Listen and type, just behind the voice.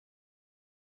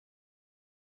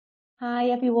Hi,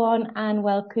 everyone, and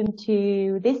welcome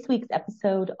to this week's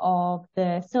episode of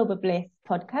the Sober Bliss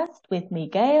podcast with me,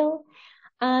 Gail.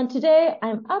 And today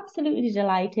I'm absolutely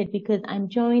delighted because I'm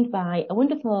joined by a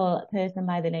wonderful person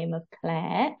by the name of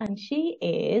Claire, and she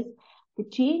is the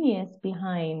genius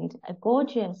behind a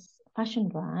gorgeous fashion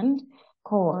brand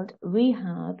called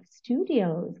Rehab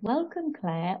Studios. Welcome,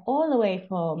 Claire, all the way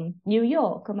from New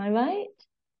York. Am I right?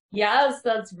 Yes,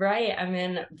 that's right. I'm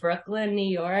in Brooklyn, New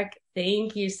York.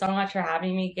 Thank you so much for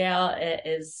having me, Gail. It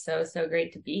is so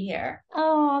great to be here.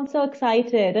 Oh, I'm so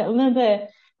excited. I remember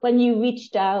when you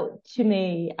reached out to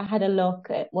me, I had a look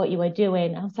at what you were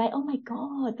doing. I was like, oh my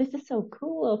God, this is so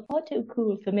cool. Far too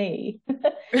cool for me.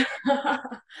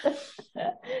 So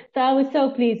I was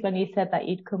so pleased when you said that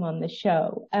you'd come on the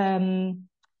show.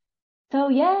 So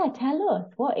yeah, tell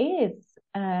us, what is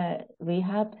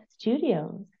Rehab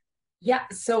Studios? Yeah,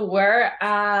 so we're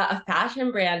a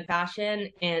fashion brand, fashion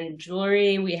and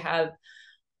jewelry. We have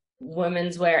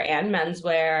women's wear and men's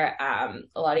wear,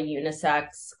 a lot of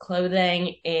unisex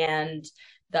clothing. And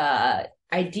the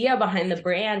idea behind the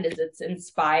brand is it's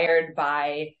inspired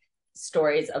by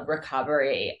stories of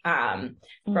recovery from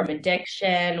Mm,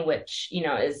 addiction, which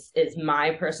is my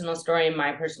personal story,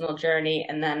 my personal journey,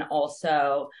 and then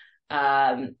also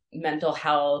mental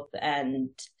health and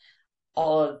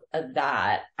all of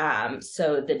that.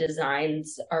 So the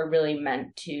designs are really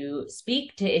meant to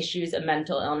speak to issues of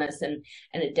mental illness and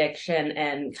addiction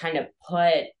and kind of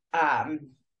put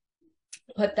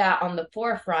that on the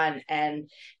forefront and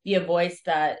be a voice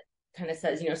that kind of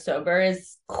says, sober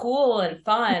is cool and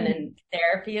fun and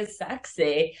therapy is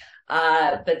sexy.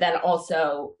 But then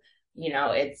also,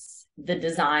 it's the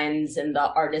designs and the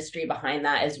artistry behind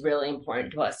that is really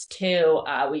important to us too.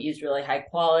 We use really high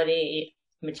quality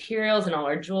materials in all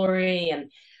our jewelry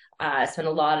and spend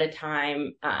a lot of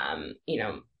time,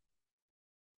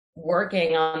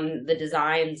 working on the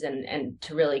designs and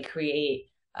to really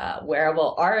create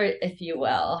wearable art, if you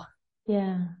will.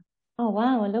 yeah. Oh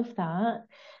wow, I love that.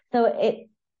 So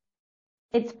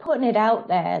it's putting it out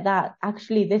there that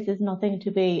actually this is nothing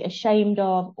to be ashamed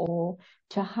of or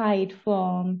to hide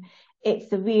from.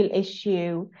 It's a real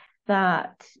issue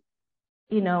that,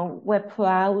 we're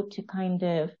proud to kind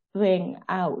of bring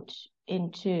out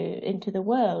into the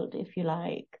world, if you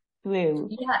like, through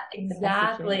Yeah, the messaging.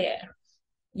 exactly.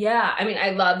 Yeah, I mean, I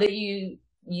love that you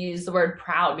use the word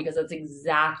proud because that's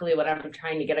exactly what I'm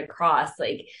trying to get across.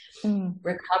 Like Mm,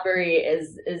 recovery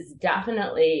is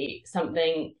definitely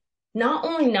something not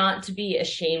only not to be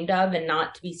ashamed of and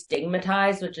not to be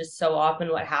stigmatized, which is so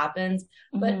often what happens,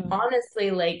 but mm,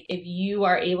 honestly, like if you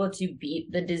are able to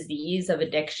beat the disease of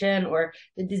addiction or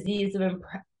the disease of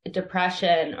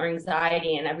depression or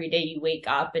anxiety, and every day you wake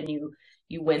up and you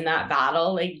win that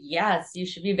battle, like yes, you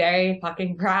should be very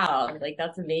fucking proud. Like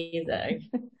that's amazing.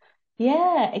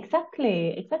 yeah,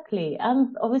 exactly.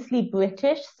 I'm obviously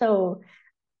British, so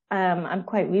I'm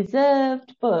quite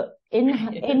reserved, but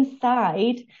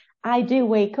inside, I do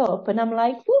wake up and I'm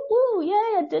like, woo woo, yeah,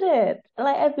 I did it.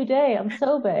 Like every day, I'm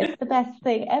sober. It's the best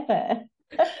thing ever.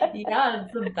 Yeah,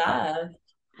 it's the best.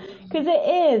 Because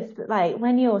it is like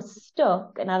when you're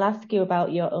stuck, and I'll ask you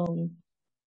about your own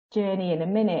journey in a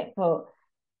minute, but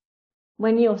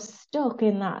when you're stuck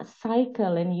in that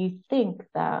cycle and you think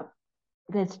that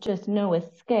there's just no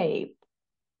escape,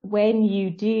 when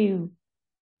you do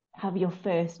have your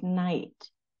first night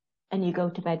and you go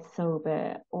to bed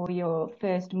sober, or your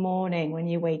first morning when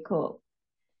you wake up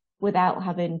without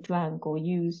having drank or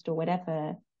used or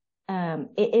whatever,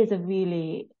 it is a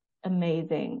really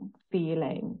amazing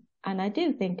feeling. And I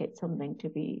do think it's something to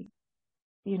be,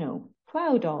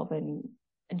 proud of and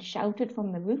shouted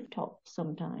from the rooftops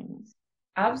sometimes.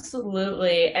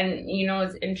 Absolutely. And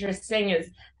what's interesting is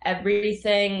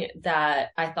everything that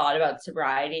I thought about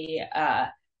sobriety,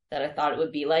 that I thought it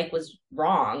would be like was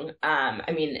wrong.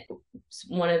 I mean,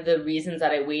 one of the reasons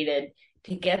that I waited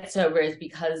to get sober is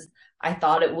because I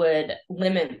thought it would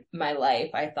limit my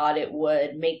life. I thought it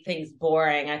would make things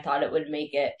boring. I thought it would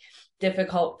make it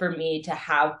difficult for me to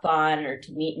have fun or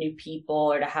to meet new people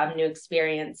or to have new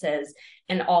experiences.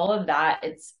 And all of that,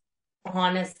 it's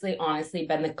honestly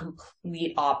been the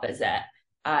complete opposite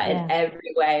in Yeah.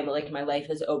 every way. But like my life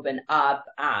has opened up.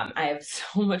 I have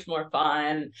so much more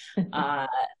fun, uh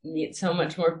meet so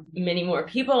much more many more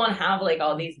people and have like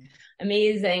all these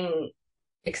amazing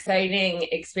exciting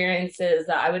experiences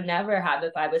that I would never have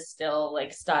if I was still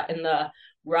like stuck in the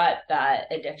rut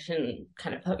that addiction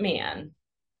kind of put me in.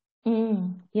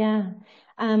 Yeah.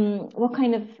 What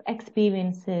kind of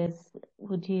experiences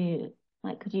would you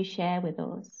could you share with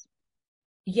us?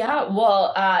 Yeah,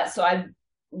 well, so I've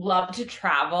love to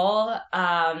travel.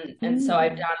 And so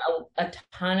I've Mm. done a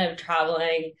ton of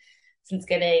traveling since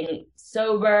getting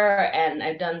sober, and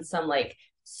I've done some like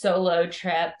solo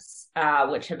trips,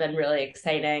 which have been really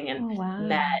exciting, and Oh,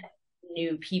 met wow.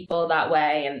 new people that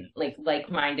way, and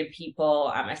like-minded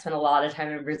people. I spent a lot of time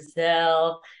in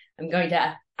Brazil. I'm going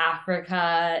to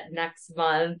Africa next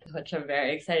month, which I'm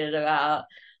very excited about.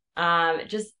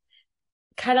 Just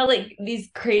kind of like these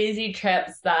crazy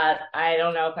trips that I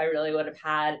don't know if I really would have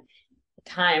had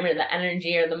time or the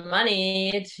energy or the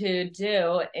money to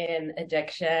do in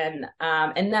addiction.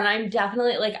 And then I'm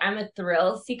definitely like, I'm a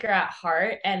thrill seeker at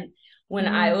heart. And when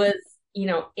I Mm. was,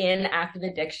 in active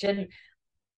addiction,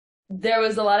 there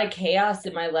was a lot of chaos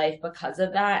in my life because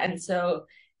of that. And so,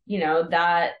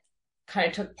 that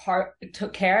kind of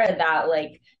took care of that,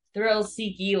 like thrill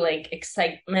seeky, like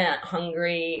excitement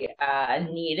hungry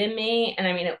need in me. And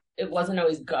I mean, it wasn't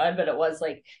always good, but it was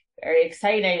like very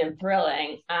exciting and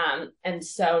thrilling. And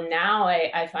so now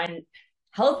I find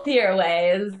healthier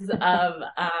ways of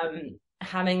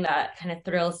having that kind of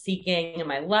thrill seeking in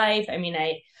my life. I mean,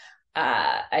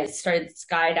 I started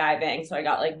skydiving, so I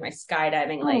got like my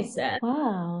skydiving Oh, license.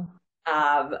 wow.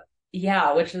 Um,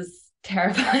 yeah, which was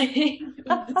terrifying. It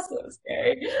was so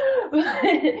scary.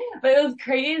 But it was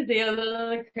crazy. It was one of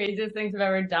the craziest things I've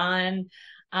ever done.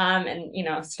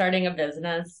 And starting a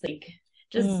business, like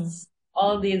Mm. just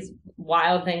all of these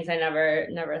wild things I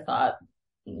never thought,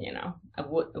 I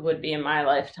would be in my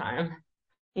lifetime.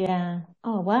 Yeah.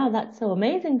 Oh, wow. That's so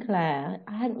amazing, Claire.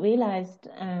 I hadn't realized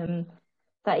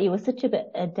that you were such a bit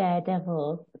a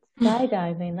daredevil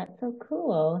skydiving. That's so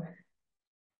cool.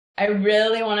 I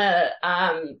really want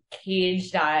to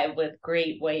cage dive with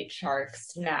great white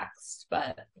sharks next,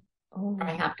 but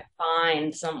I Oh, have to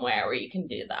find somewhere where you can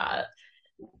do that.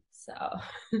 So,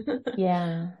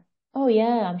 yeah. Oh,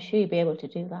 yeah. I'm sure you'll be able to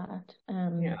do that.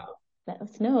 yeah. Let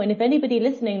us know. And if anybody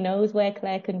listening knows where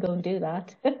Claire can go and do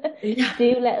that, Yeah.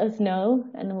 do let us know,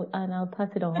 and I'll pass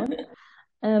it on.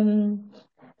 Um,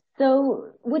 so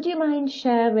would you mind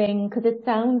sharing? Because it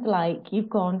sounds like you've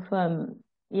gone from,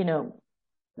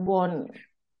 one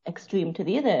extreme to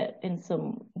the other in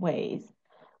some ways.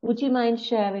 Would you mind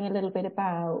sharing a little bit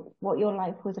about what your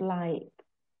life was like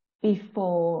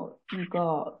before you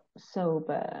got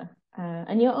sober?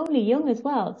 And you're only young as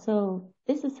well, so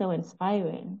this is so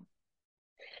inspiring.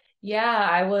 Yeah,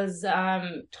 I was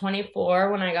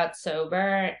 24 when I got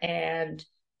sober, and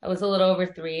that was a little over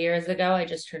 3 years ago. I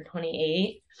just turned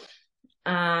 28.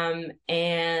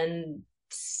 And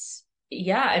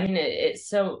yeah, I mean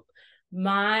so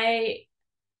my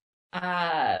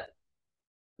uh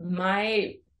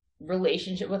my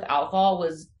relationship with alcohol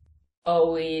was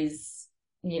always,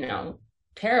 you know,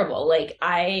 terrible. Like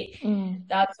Mm,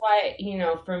 that's why,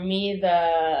 for me,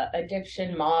 the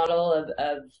addiction model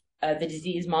of the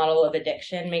disease model of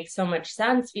addiction makes so much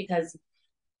sense because,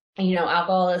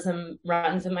 alcoholism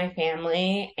runs in my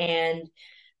family. And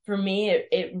for me,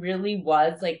 it really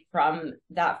was like from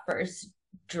that first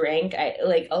drink. I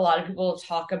like a lot of people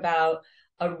talk about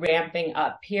a ramping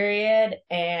up period,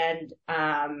 and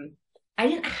I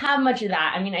didn't have much of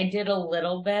that. I mean, I did a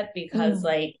little bit because mm,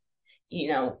 like, you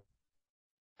know,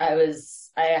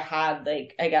 I had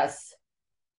like, I guess,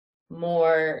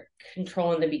 more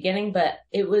control in the beginning, but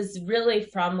it was really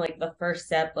from like the first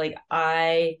step. Like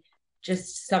I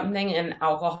just something in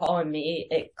alcohol in me,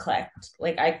 it clicked.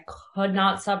 Like I could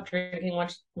not stop drinking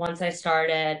once I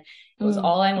started. It was mm,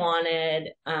 all I wanted.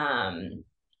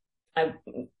 I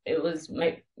it was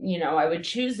my, I would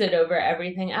choose it over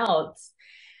everything else.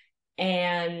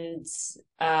 And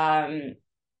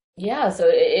yeah, so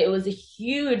it was a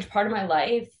huge part of my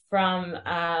life from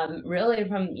really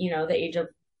from, the age of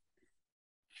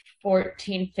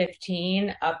 14,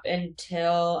 15 up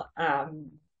until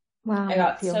wow, I that's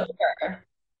got young. sober.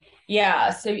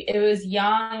 Yeah, so it was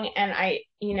young, and I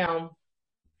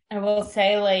will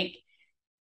say like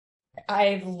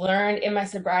I've learned in my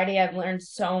sobriety, I've learned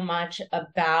so much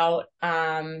about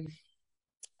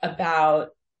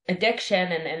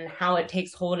addiction and how it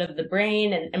takes hold of the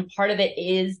brain, and part of it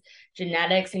is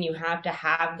genetics, and you have to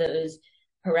have those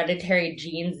hereditary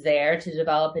genes there to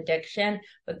develop addiction,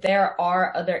 but there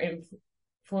are other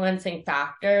influencing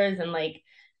factors. And like,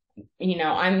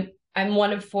 I'm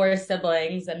one of four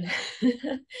siblings, and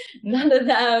none of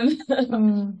them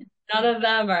Mm, none of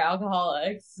them are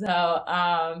alcoholics. So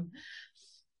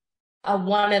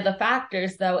one of the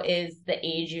factors though is the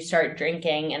age you start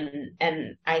drinking,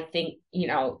 and I think,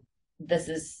 this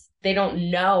is they don't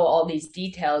know all these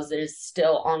details. There's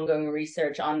still ongoing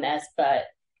research on this, but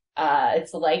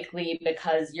it's likely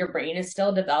because your brain is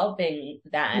still developing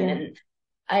then. yeah. And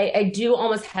I do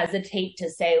almost hesitate to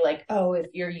say like, oh, if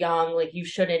you're young, like you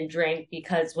shouldn't drink,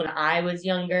 because when I was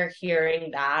younger,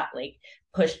 hearing that like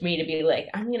pushed me to be like,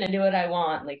 I'm gonna do what I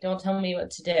want. Like, don't tell me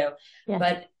what to do. Yes.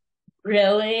 But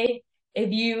really,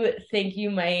 if you think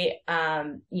you might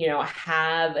have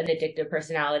an addictive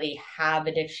personality, have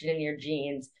addiction in your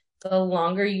genes, the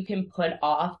longer you can put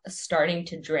off starting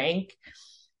to drink,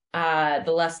 the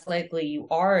less likely you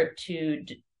are to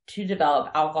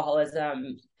develop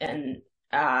alcoholism, and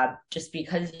just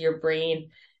because your brain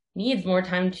needs more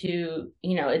time to,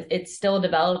 it's still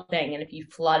developing, and if you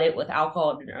flood it with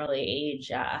alcohol at an early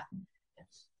age,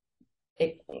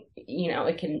 it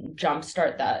it can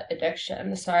jumpstart that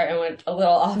addiction. Sorry, I went a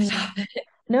little off Mm. topic.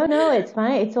 No, it's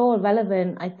fine. It's all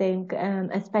relevant, I think,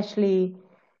 especially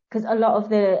because a lot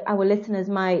of our listeners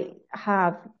might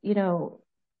have,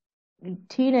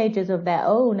 teenagers of their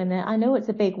own, and I know it's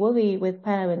a big worry with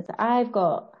parents. I've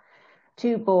got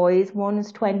two boys,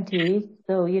 one's 20,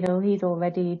 so he's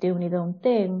already doing his own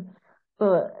thing,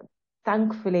 but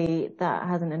thankfully that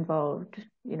hasn't involved,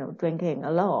 drinking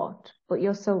a lot. But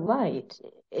you're so right,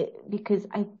 because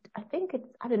I think it's,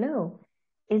 I don't know,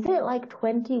 is it like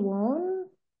 21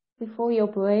 before your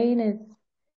brain is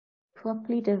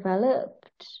properly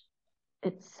developed?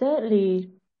 It's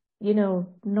certainly,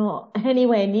 not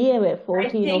anywhere near at I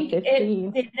 14 or think it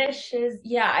 15. finishes,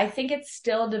 yeah, I think it's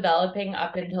still developing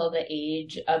up until the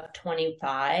age of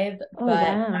 25, Oh, but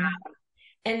wow.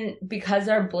 and because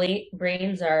our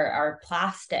brains are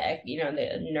plastic, the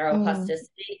Mm,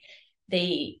 neuroplasticity,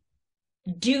 they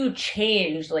do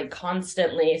change like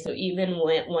constantly. So even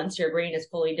when once your brain is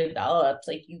fully developed,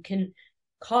 like you can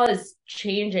cause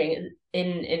changing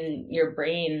in your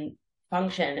brain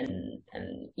function,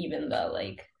 and even the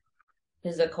like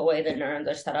physical way the neurons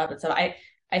are set up. And so I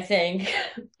think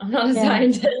I'm not a yeah.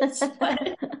 scientist, but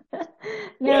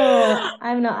No,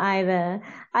 I'm not either.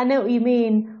 I know what you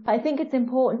mean, but I think it's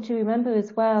important to remember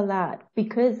as well that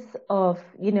because of,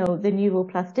 the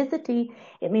neuroplasticity,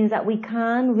 it means that we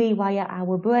can rewire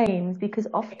our brains because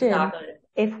often exactly.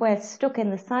 if we're stuck in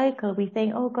the cycle, we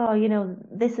think, oh God,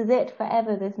 this is it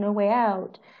forever, there's no way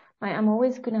out. Like, I'm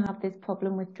always going to have this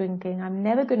problem with drinking. I'm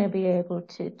never going to be able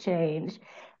to change.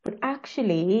 But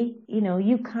actually,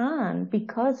 you can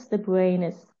because the brain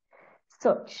is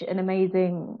such an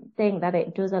amazing thing that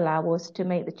it does allow us to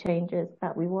make the changes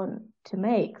that we want to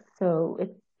make. So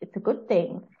it's a good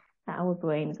thing that our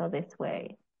brains are this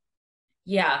way.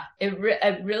 Yeah, it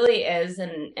really is,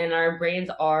 and our brains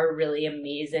are really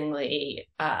amazingly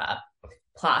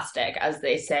plastic, as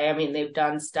they say. I mean, they've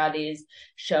done studies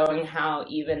showing how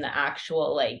even the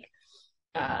actual like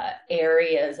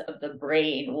areas of the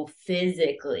brain will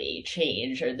physically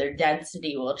change, or their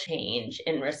density will change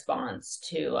in response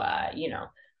to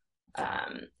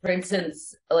for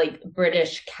instance, like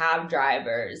British cab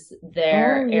drivers, Oh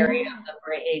their area yeah. of the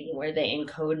brain where they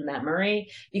encode memory,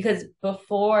 because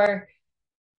before,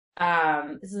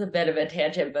 this is a bit of a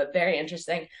tangent, but very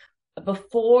interesting.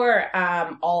 Before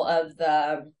all of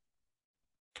the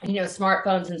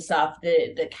smartphones and stuff,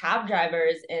 the cab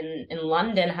drivers in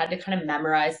London had to kind of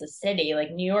memorize the city.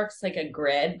 Like New York's like a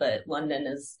grid, but London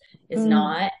is Mm,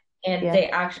 not. And yes. they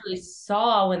actually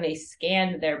saw when they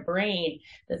scanned their brain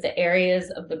that the areas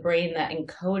of the brain that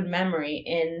encode memory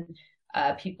in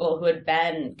people who had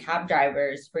been cab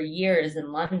drivers for years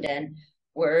in London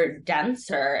were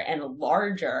denser and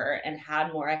larger and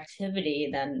had more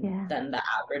activity Yeah. than the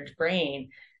average brain.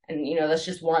 And that's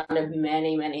just one of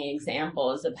many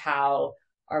examples of how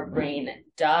our brain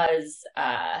does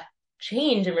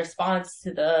change in response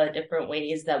to the different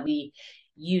ways that we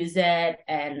use it.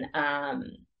 And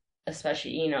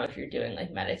especially if you're doing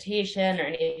like meditation or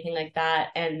anything like that.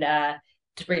 And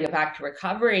to bring it back to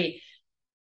recovery,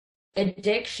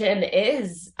 addiction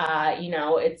is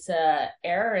it's a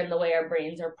error in the way our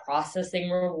brains are processing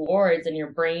rewards, and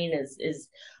your brain is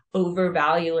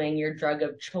overvaluing your drug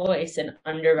of choice and Mm,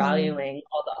 undervaluing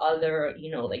all the other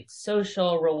like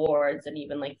social rewards, and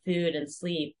even like food and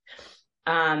sleep.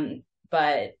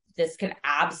 But this can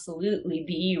absolutely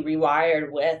be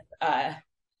rewired with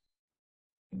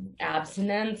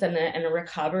abstinence and a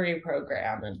recovery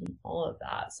program and all of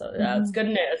that. So yeah, it's mhm. good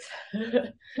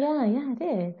news. Yeah, it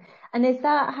is. And is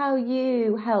that how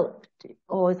you helped,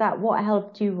 or is that what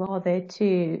helped you rather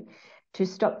to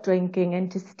stop drinking and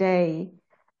to stay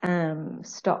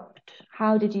stopped?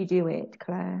 How did you do it,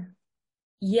 Claire?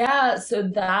 Yeah, so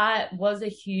that was a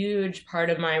huge part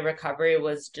of my recovery,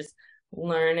 was just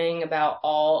learning about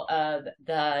all of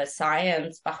the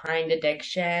science behind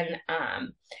addiction.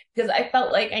 Because I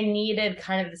felt like I needed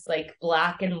kind of this like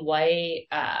black and white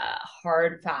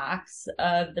hard facts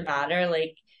of the matter.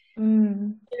 Like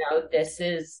this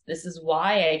is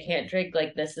why I can't drink.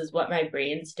 Like, this is what my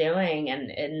brain's doing.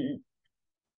 And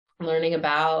learning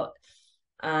about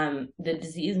the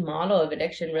disease model of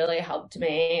addiction really helped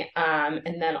me.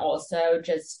 And then also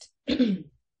just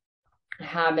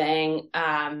having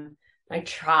my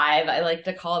tribe, I like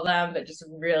to call them, but just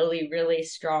really, really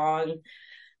strong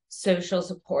social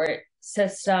support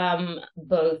system,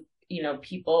 both,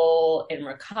 people in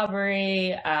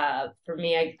recovery. For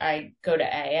me, I go to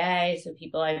AA, so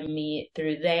people I meet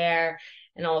through there,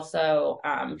 and also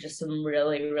just some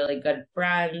really, really good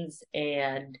friends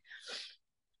and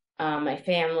my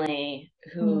family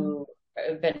Mm. who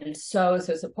have been so,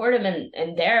 so supportive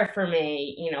and there for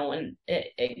me, when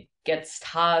it gets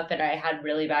tough, and I had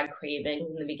really bad cravings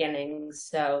in the beginning.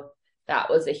 So that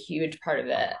was a huge part of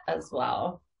it as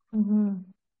well. Mm-hmm.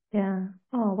 Yeah.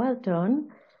 Oh, well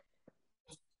done.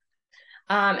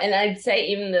 And I'd say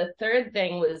even the third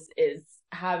thing is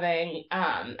having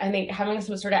I think having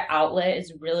some sort of outlet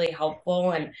is really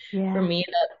helpful. And for Yeah. me,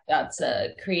 that's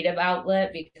a creative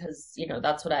outlet because,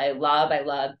 that's what I love. I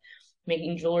love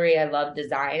making jewelry, I love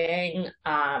designing,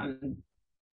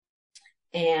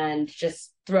 and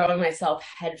just throwing myself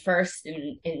headfirst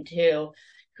into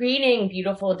creating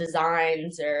beautiful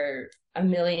designs or a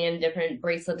million different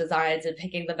bracelet designs and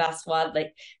picking the best one.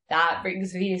 Like, that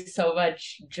brings me so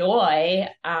much joy.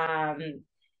 And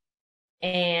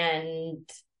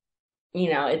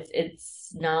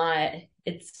it's not,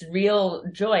 it's real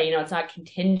joy. It's not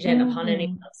contingent upon any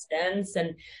Mm-hmm. substance.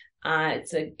 And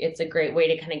it's a great way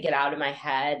to kind of get out of my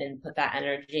head and put that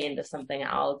energy into something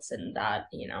else. And that,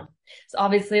 it's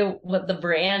obviously what the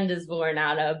brand is born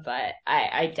out of. But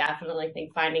I definitely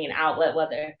think finding an outlet,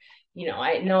 whether,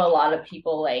 I know a lot of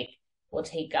people like will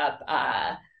take up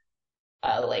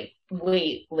like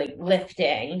weight, like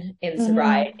lifting in Mm-hmm.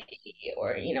 sobriety,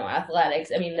 or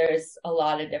athletics. I mean, there's a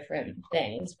lot of different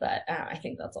things, but I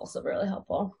think that's also really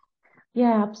helpful.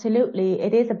 Yeah, absolutely.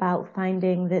 It is about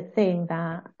finding the thing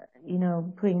that,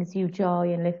 brings you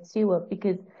joy and lifts you up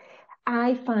because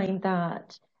I find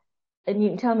that, and you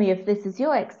can tell me if this is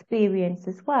your experience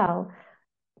as well,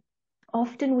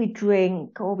 often we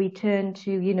drink or we turn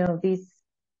to, these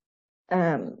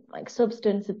like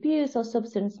substance abuse or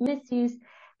substance misuse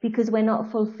because we're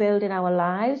not fulfilled in our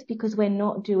lives, because we're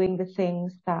not doing the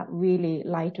things that really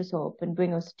light us up and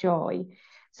bring us joy.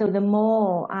 So the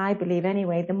more, I believe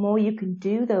anyway, the more you can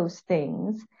do those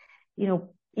things,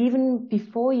 even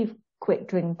before you've quit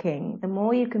drinking, the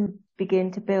more you can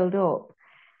begin to build up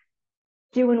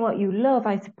doing what you love,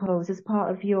 I suppose, as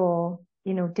part of your,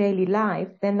 daily life,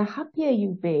 then the happier you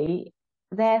be.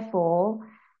 Therefore,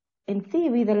 in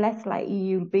theory, the less likely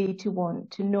you'll be to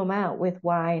want to numb out with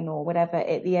wine or whatever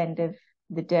at the end of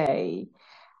the day.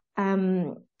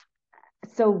 Um,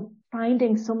 so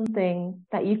finding something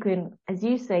that you can, as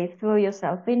you say, throw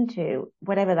yourself into,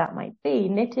 whatever that might be,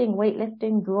 knitting,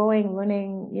 weightlifting, drawing,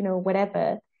 running,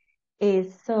 whatever,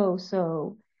 is so,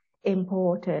 so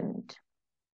important.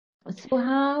 So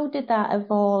how did that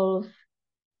evolve,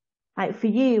 like for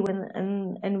you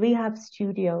and Rehab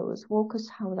Studios? Walk us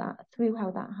through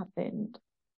how that happened.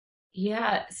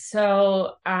 Yeah.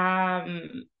 So,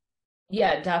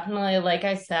 yeah, definitely. Like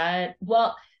I said,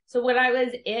 well, so when I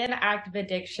was in active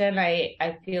addiction,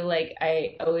 I feel like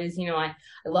I always, I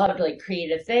loved like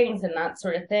creative things and that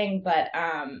sort of thing, but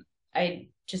I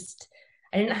just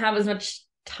I didn't have as much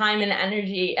time and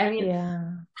energy. I mean,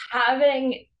 Yeah.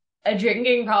 having a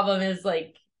drinking problem is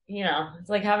like, it's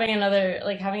like having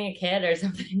a kid or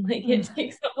something. Like, it Mm.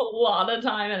 takes up a lot of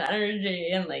time and energy,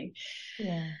 and like,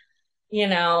 Yeah.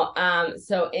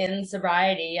 so in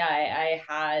sobriety, I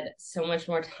had so much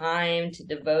more time to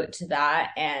devote to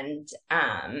that. And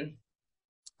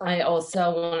I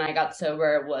also, when I got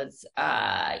sober, was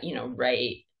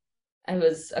right, I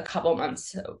was a couple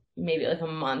months, so maybe like a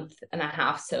month and a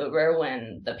half sober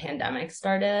when the pandemic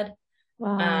started.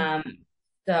 Wow. um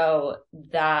so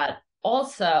that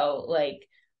also, like,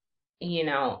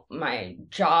 my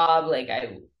job, like,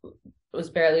 I was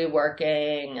barely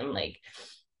working, and like,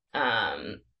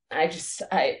 um I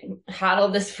had all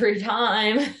this free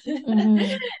time. Hmm.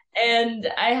 And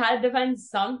I had to find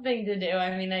something to do.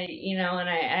 I mean, and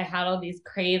I had all these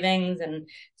cravings, and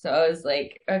so I was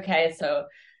like, okay, so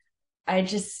I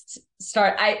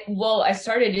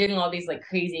started doing all these like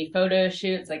crazy photo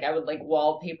shoots. Like, I would like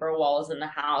wallpaper walls in the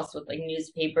house with like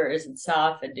newspapers and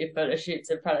stuff and do photo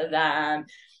shoots in front of them.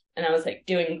 And I was like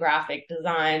doing graphic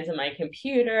designs on my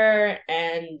computer,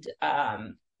 and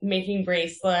making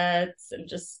bracelets, and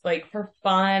just like for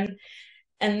fun.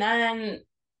 And then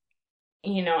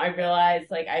I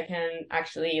realized like I can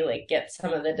actually like get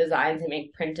some of the designs and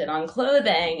make printed on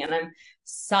clothing. And I'm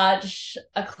such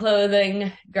a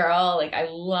clothing girl. Like I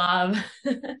love,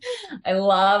 I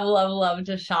love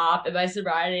to shop. In my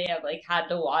sobriety, I've like had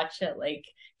to watch it, like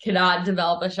cannot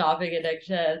develop a shopping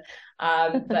addiction.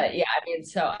 But yeah, I mean,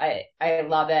 so I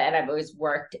love it. And I've always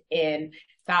worked in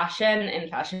fashion and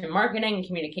fashion marketing and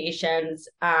communications.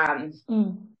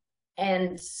 Mm.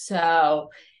 And so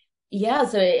yeah,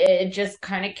 so it just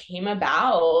kind of came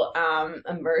about,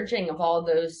 emerging of all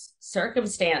those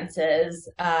circumstances.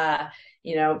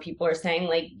 People are saying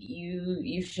like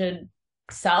you should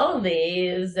sell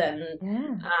these and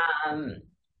Yeah. um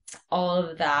all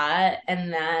of that.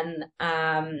 And then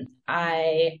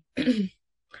I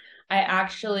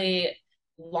actually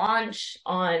launched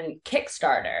on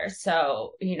Kickstarter.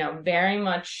 So, very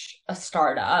much a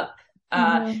startup.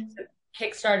 Mm-hmm.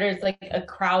 Kickstarter is like a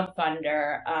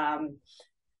crowdfunder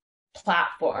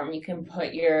platform. You can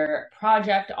put your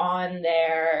project on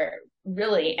there,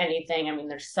 really anything. I mean,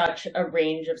 there's such a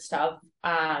range of stuff.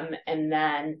 And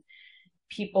then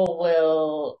people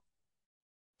will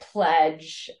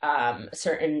pledge a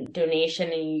certain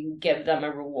donation and you give them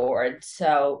a reward.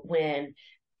 So when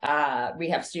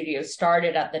Rehab Studio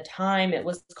started at the time, it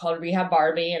was called Rehab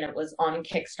Barbie and it was on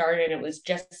Kickstarter and it was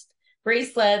just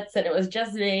bracelets and it was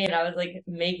just me and I was like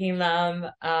making them.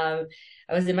 I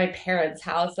was in my parents'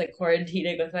 house, like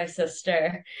quarantining with my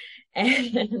sister.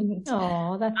 And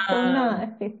Oh, that's so um,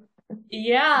 nice.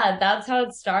 yeah, that's how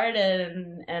it started.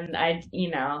 And I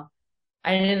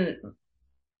didn't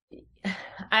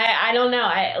I don't know.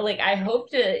 I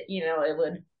hoped it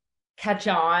would catch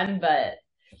on, but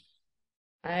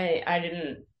I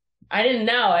didn't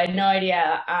know. I had no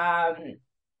idea.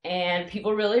 And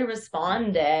people really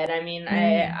responded. I mean,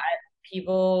 Mm.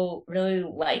 people really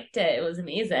liked it. It was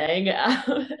amazing.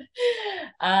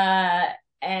 Uh,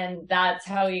 and that's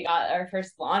how we got our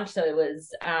first launch. So it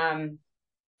was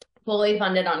fully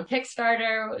funded on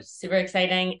Kickstarter, which was super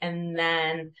exciting. And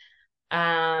then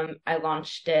I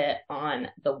launched it on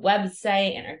the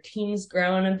website, and our team's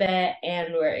grown a bit,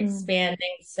 and we're Mm.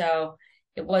 expanding. So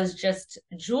it was just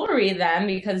jewelry then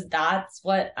because that's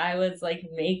what I was like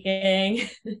making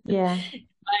Yeah.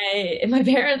 in my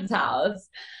parents' house.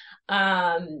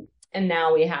 And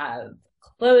now we have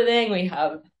clothing, we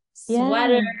have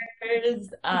sweaters.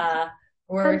 Yeah.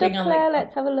 We're Hand working up, on like Claire.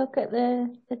 Let's have a look at the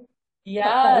top that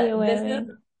yeah, you're this is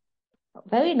wearing.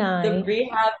 Very the nice.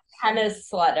 rehab tennis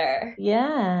sweater.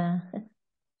 Yeah.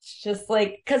 It's just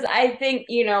like because I think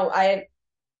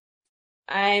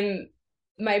I'm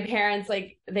my parents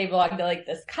like they belong to like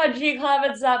this country club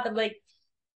and stuff and like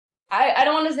I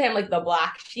don't want to say I'm like the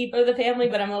black sheep of the family,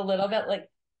 but I'm a little bit like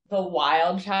the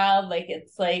wild child. Like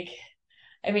it's like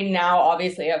I mean now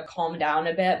obviously I've calmed down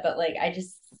a bit, but like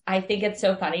I think it's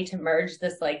so funny to merge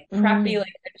this like preppy Mm.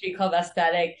 like country club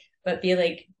aesthetic, but be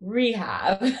like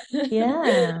rehab.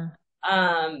 Yeah.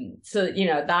 So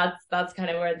that's kind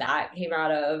of where that came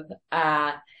out of.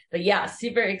 But yeah,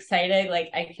 super excited. Like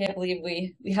I can't believe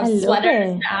we I have love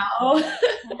sweaters it. now.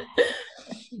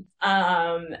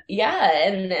 Yeah,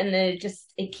 and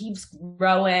it keeps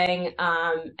growing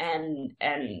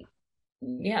and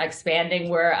yeah, expanding.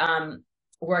 We're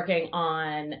working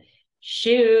on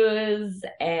shoes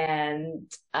and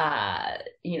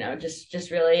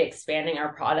just really expanding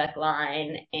our product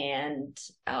line and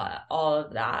all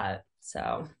of that.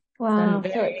 So it's been Wow, so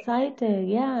very exciting.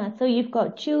 Yeah. So you've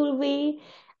got jewelry.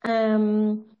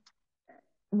 Um,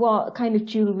 what kind of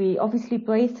jewelry? Obviously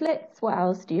bracelets. What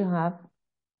else do you have?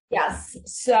 yes.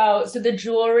 So the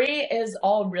jewelry is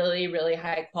all really, really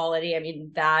high quality. I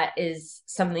mean, that is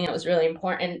something that was really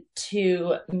important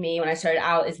to me when I started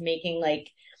out is making like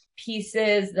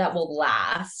pieces that will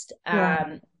last.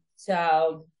 Yeah.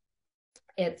 So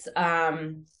it's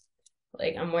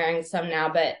like I'm wearing some now,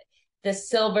 but the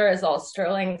silver is all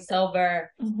sterling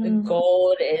silver. The Hmm.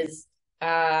 gold is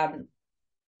um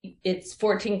it's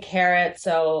 14 karat,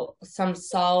 so some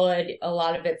solid, a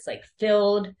lot of it's like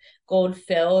filled, gold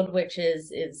filled, which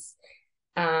is it's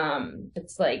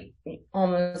like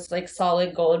almost like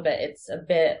solid gold, but it's a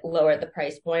bit lower at the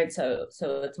price point, so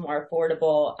it's more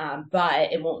affordable.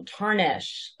 But it won't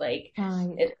tarnish, like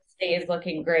Right. it stays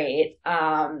looking great.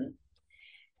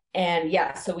 And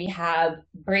yeah, so we have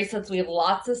bracelets. We have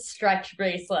lots of stretch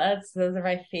bracelets. Those are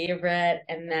my favorite.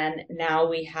 And then now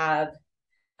we have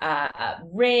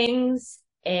rings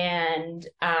and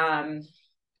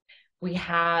we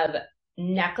have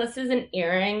necklaces and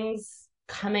earrings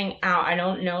coming out. I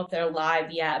don't know if they're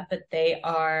live yet, but they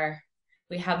are.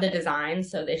 we have the designs,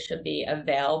 so they should be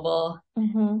available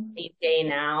Mm-hmm. any day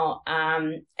now.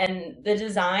 And the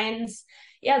designs,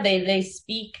 yeah, they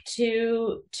speak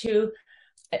to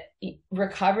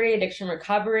recovery, addiction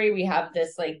recovery. We have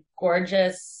this like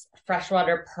gorgeous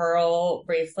freshwater pearl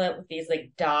bracelet with these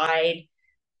like dyed,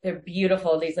 they're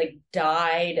beautiful, these like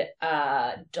dyed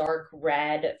dark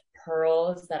red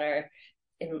pearls that are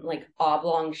in like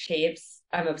oblong shapes.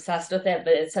 I'm obsessed with it,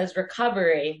 but it says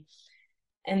recovery.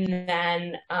 And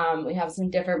then we have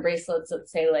some different bracelets that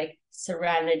say like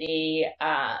serenity,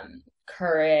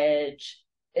 courage,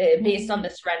 based on Mm-hmm. the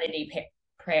serenity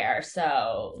prayer.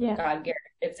 So Yeah. God,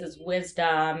 it says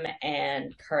wisdom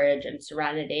and courage and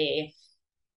serenity.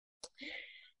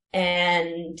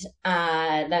 And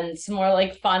then some more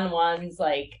like fun ones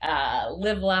like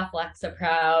Live Laugh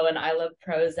Lexapro and I Love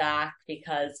Prozac,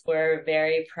 because we're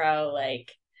very pro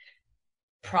like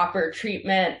proper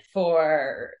treatment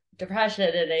for depression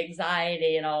and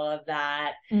anxiety and all of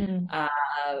that. Mm. Uh,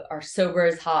 our sober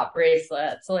is hot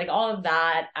bracelet. So like all of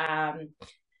that.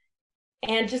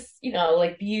 And just,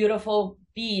 like beautiful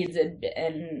beads and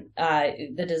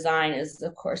the design is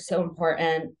of course so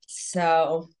important.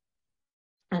 So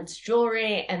that's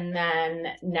jewelry. And then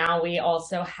now we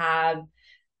also have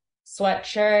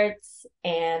sweatshirts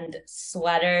and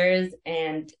sweaters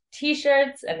and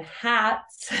t-shirts and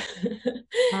hats. And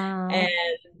Wow.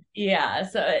 yeah,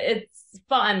 so it's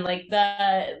fun. Like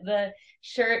the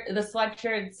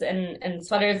sweatshirts and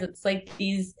sweaters, it's like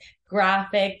these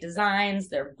graphic designs.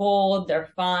 They're bold, they're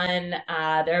fun,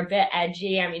 they're a bit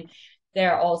edgy. I mean,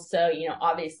 they're also,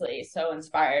 obviously so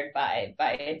inspired by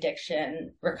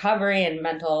addiction recovery and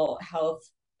mental health,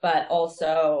 but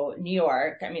also New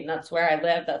York. I mean, that's where I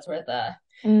live, that's where the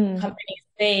Mm. company's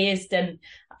based. And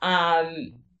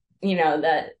um,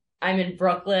 that I'm in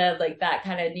Brooklyn, like that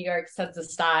kind of New York sense of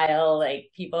style.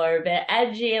 Like people are a bit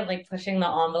edgy and like pushing the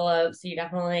envelope. So you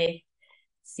definitely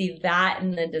see that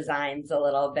in the designs a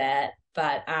little bit.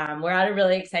 But we're at a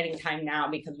really exciting time now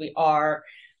because we are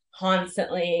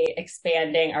constantly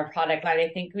expanding our product line. I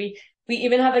think we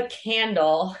even have a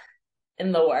candle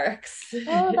in the works.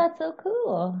 Oh, that's so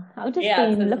cool. I've just Yeah,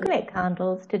 been so looking at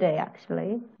candles today, actually. I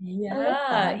love yeah,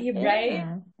 that. you're right.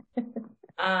 Yeah.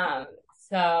 Um,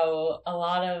 so a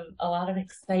lot of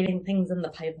exciting things in the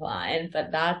pipeline,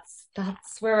 but that's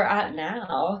where we're at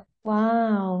now.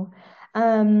 Wow.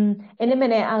 In a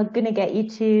minute, I'm gonna get you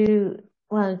to,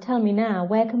 well, tell me now,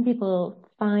 where can people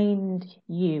find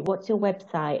you? What's your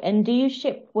website? And do you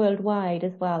ship worldwide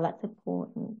as well? That's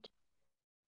important.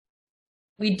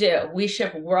 We do. We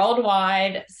ship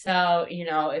worldwide. So,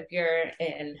 if you're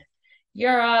in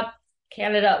Europe,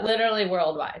 Canada, literally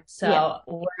worldwide. Yeah, So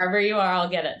wherever you are, I'll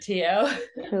get it to you.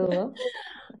 cool.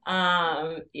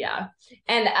 Yeah.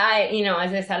 And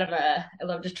as I said, I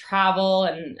love to travel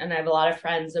and I have a lot of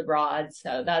friends abroad.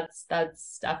 So that's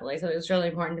definitely something that's really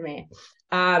important to me.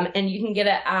 And you can get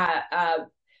it at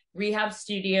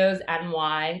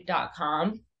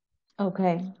rehabstudiosny.com.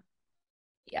 Okay.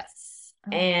 Yes.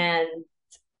 Okay.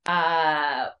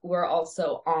 And we're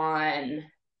also on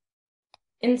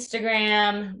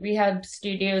Instagram, Rehab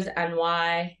Studios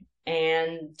NY,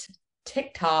 and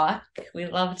TikTok. We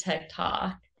love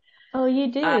TikTok. Oh, you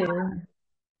Uh, do?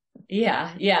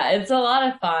 yeah, it's a lot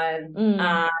of fun.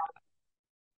 Mm,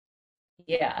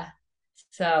 Yeah.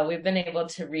 So we've been able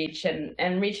to reach and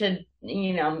reach a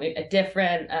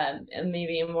different,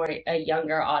 maybe more a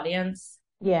younger audience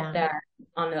yeah, than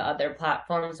on the other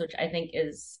platforms, which I think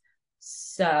is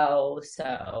so,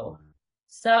 so,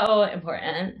 so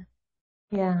important.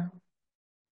 yeah.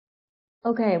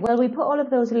 Okay, well, we put all of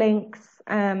those links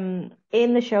in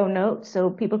the show notes so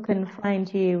people can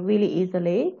find you really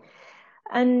easily.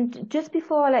 And just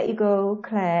before I let you go,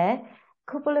 Claire,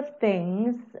 couple of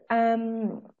things.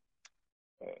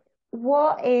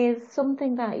 What is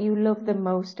something that you love the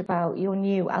most about your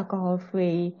new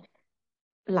alcohol-free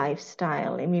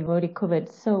lifestyle? And we've already covered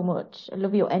so much. I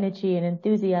love your energy and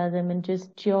enthusiasm and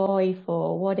just joy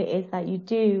for what it is that you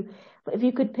do. But if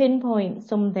you could pinpoint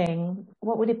something,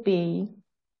 what would it be?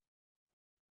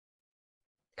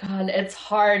 God, it's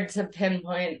hard to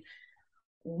pinpoint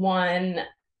one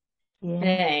Yeah.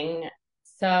 thing.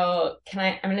 So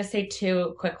I'm gonna say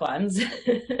two quick ones.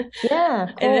 Yeah, of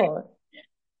I think, course.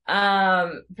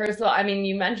 first of all, I mean,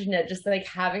 you mentioned it, just like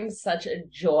having such a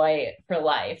joy for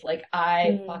life. Like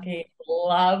I Mm, fucking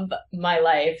love my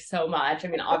life so much. I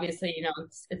mean, obviously,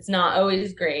 it's not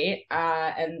always great,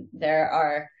 and there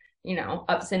are,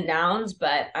 ups and downs,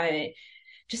 but I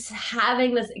just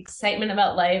having this excitement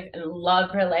about life and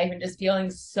love for life and just feeling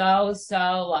so,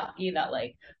 so lucky that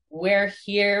like we're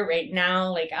here right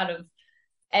now, like out of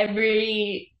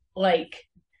every like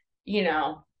you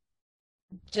know,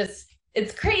 just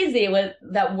it's crazy with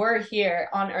that we're here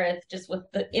on earth just with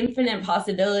the infinite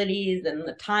possibilities and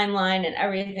the timeline and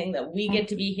everything that we get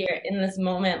to be here in this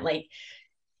moment, like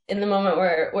in the moment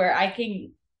where I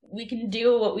can we can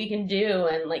do what we can do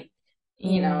and like,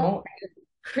 you Yeah. know,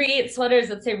 create sweaters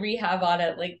that say rehab on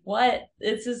it. Like what?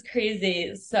 This is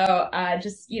crazy. So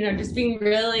just, you know, just being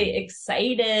really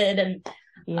excited and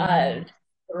uh Yeah.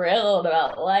 thrilled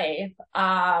about life.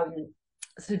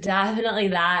 So definitely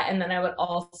that. And then I would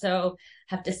also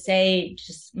have to say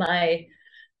just my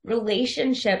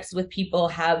relationships with people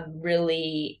have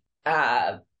really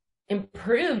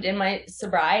improved in my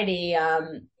sobriety.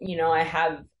 You know, I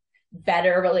have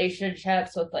better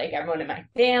relationships with like everyone in my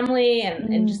family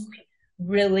and just Mm. like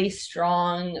really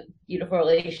strong, beautiful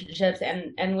relationships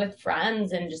and with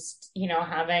friends and just, you know,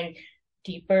 having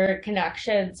deeper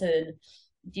connections and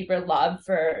deeper love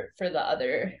for the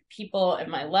other people in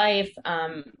my life.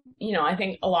 You know, I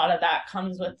think a lot of that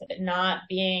comes with not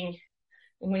being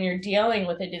when you're dealing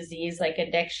with a disease like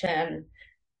addiction,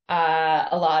 a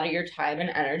lot of your time and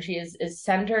energy is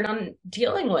centered on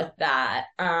dealing with that.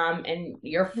 And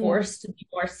you're Yeah. forced to be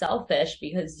more selfish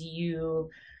because you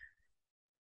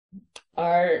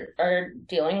are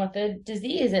dealing with the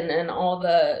disease and all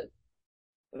the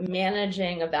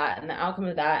managing of that and the outcome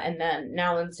of that. And then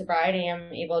now in sobriety,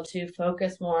 I'm able to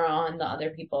focus more on the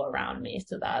other people around me.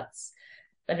 So that's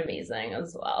been amazing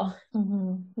as well.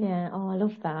 Yeah. Oh, I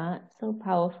love that. So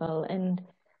powerful and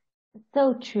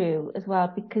so true as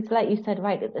well, because like you said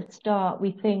right at the start,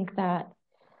 we think that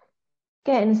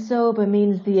getting sober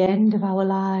means the end of our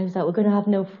lives, that we're going to have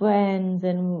no friends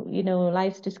and,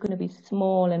 life's just going to be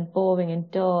small and boring and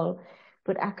dull.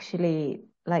 But actually,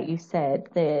 like you said,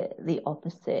 the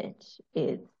opposite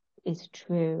is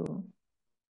true.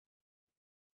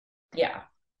 Yeah.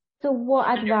 So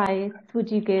what advice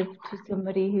would you give to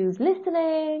somebody who's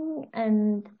listening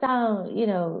and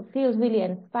feels really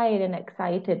inspired and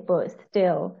excited, but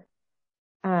still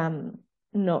um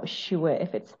not sure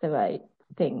if it's the right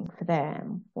thing for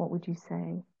them? What would you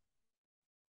say?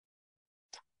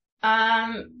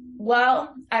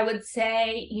 Well, I would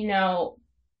say, you know,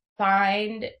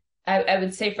 find, I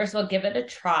would say, first of all, give it a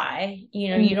try. You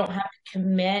know, you Mm, don't have to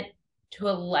commit to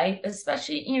a life,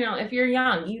 especially, you know, if you're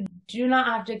young, you do not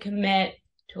have to commit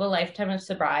to a lifetime of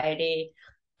sobriety.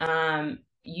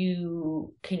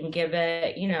 You can give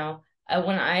it, you know,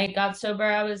 when I got sober,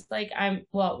 I was like,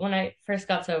 when I first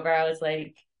got sober, I was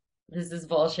like, this is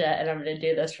bullshit and I'm going to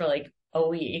do this for like a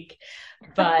week.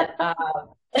 But I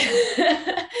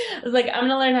was like, I'm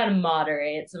gonna learn how to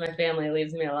moderate so my family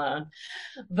leaves me alone.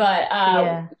 But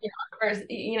yeah. you know, first,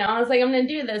 you know, I was like, I'm gonna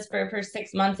do this for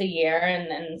 6 months, a year, and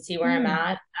then see where I'm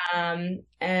Mm, at.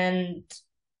 And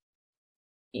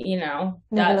you know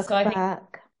never that. So looked I think,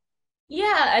 back.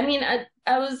 yeah, I mean,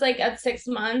 I was like at 6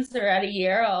 months or at a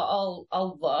year, I'll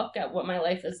look at what my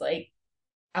life is like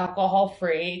alcohol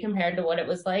free compared to what it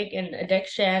was like in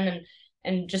addiction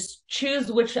and just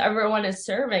choose whichever one is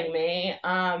serving me.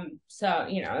 So,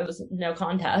 you know, it was no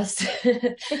contest.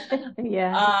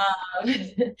 Yeah. um,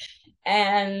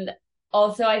 and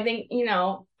also I think, you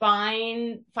know,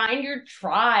 find your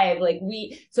tribe. Like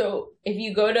so if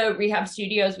you go to Rehab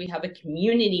Studios, we have a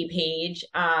community page.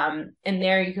 And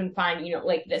there you can find, you know,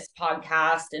 like this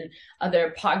podcast and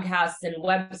other podcasts and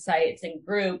websites and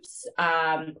groups.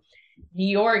 New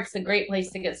York's a great place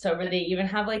to get sober. They even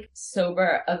have like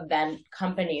sober event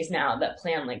companies now that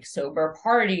plan like sober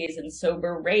parties and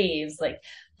sober raves. Like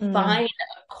Mm, find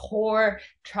a core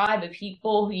tribe of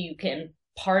people who you can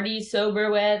party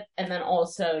sober with, and then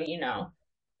also, you know,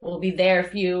 will be there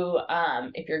for you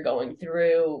if you're going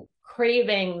through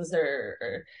cravings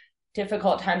or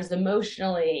difficult times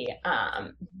emotionally.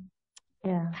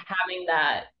 yeah. Having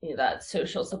that, you know, that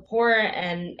social support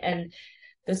and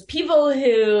those people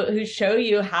who show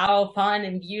you how fun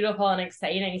and beautiful and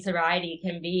exciting sobriety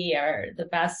can be are the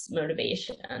best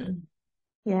motivation.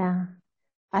 Yeah.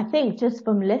 I think just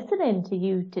from listening to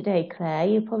you today, Claire,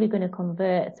 you're probably going to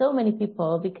convert so many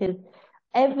people because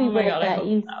every Oh my word God, I that hope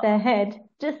you said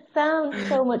just sounds so.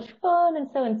 so much fun and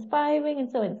so inspiring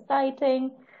and so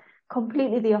exciting.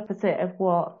 Completely the opposite of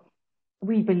what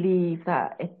we believe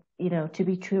that to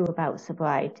be true about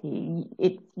sobriety.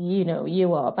 It's,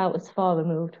 you are about as far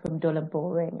removed from dull and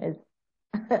boring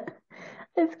as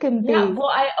as can Yeah, be. well,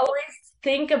 I always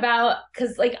think about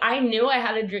because like I knew I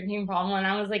had a drinking problem when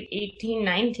I was like 18,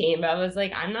 19, but I was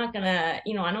like, I'm not gonna,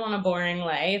 you know, I don't want a boring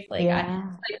life. Yeah,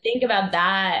 I think about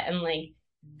that and like,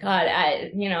 God,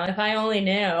 you know, if I only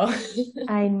knew.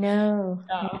 I know,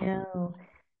 I So, know.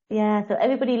 Yeah, so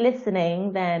everybody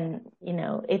listening, then,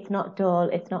 it's not dull,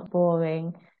 it's not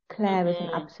boring. Claire is an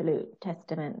Mm-hmm. absolute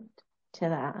testament to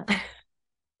that.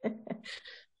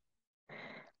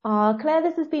 Oh, Claire,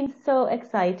 this has been so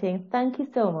exciting. Thank you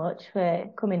so much for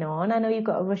coming on. I know you've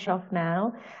got to rush off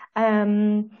now.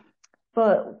 Um,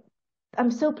 but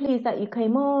I'm so pleased that you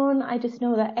came on. I just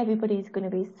know that everybody's going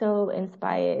to be so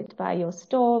inspired by your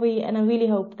story, and I really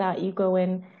hope that you go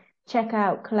and check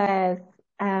out Claire's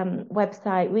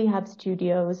website, Rehab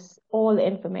Studios. All the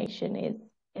information is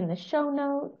in the show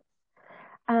notes.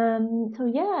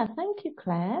 So yeah, thank you,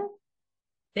 Claire.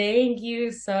 Thank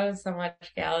you so, so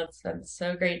much, Gal. It's been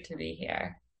so great to be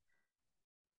here.